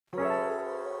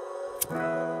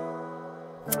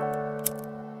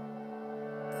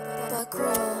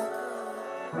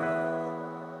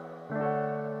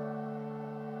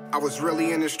I was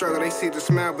really in the struggle, they see the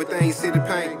smile, but they ain't see the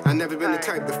pain. I never been the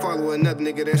type to follow another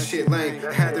nigga, that shit lame.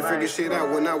 I had to figure shit out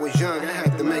when I was young, I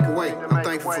had to make a way. I'm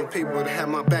thankful for people that had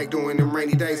my back during them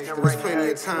rainy days. There was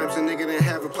plenty of times a nigga didn't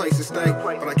have a place to stay,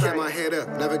 but I kept my head up,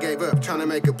 never gave up, trying to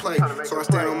make a play. So I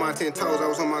stayed on my 10 toes, I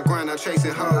was on my grind, I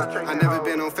chasing hoes. I never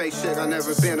been on fake shit, I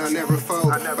never fold.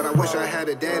 But I wish I had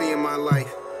a daddy in my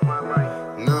life.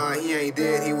 Nah, he ain't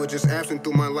dead, he was just absent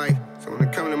through my life. So when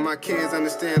it come to my kids,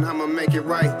 understand I'ma make it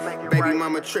right. Baby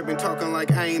mama tripping, talking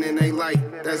like I ain't in they life.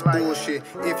 That's bullshit.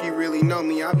 If you really know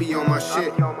me, I be on my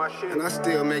shit. And I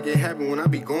still make it happen when I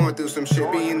be going through some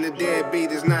shit. Being the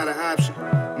deadbeat is not an option.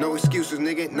 No excuses,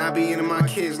 nigga, not being in my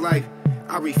kid's life.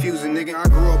 I refuse it, nigga. I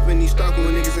grew up in these stalking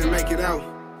when niggas didn't make it out.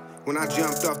 When I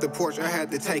jumped off the porch, I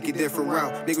had to take a different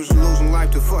route. Niggas was losing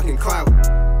life to fucking clout.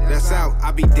 That's out.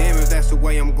 I be damned if that's the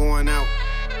way I'm going out.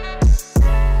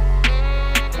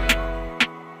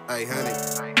 Hey, honey.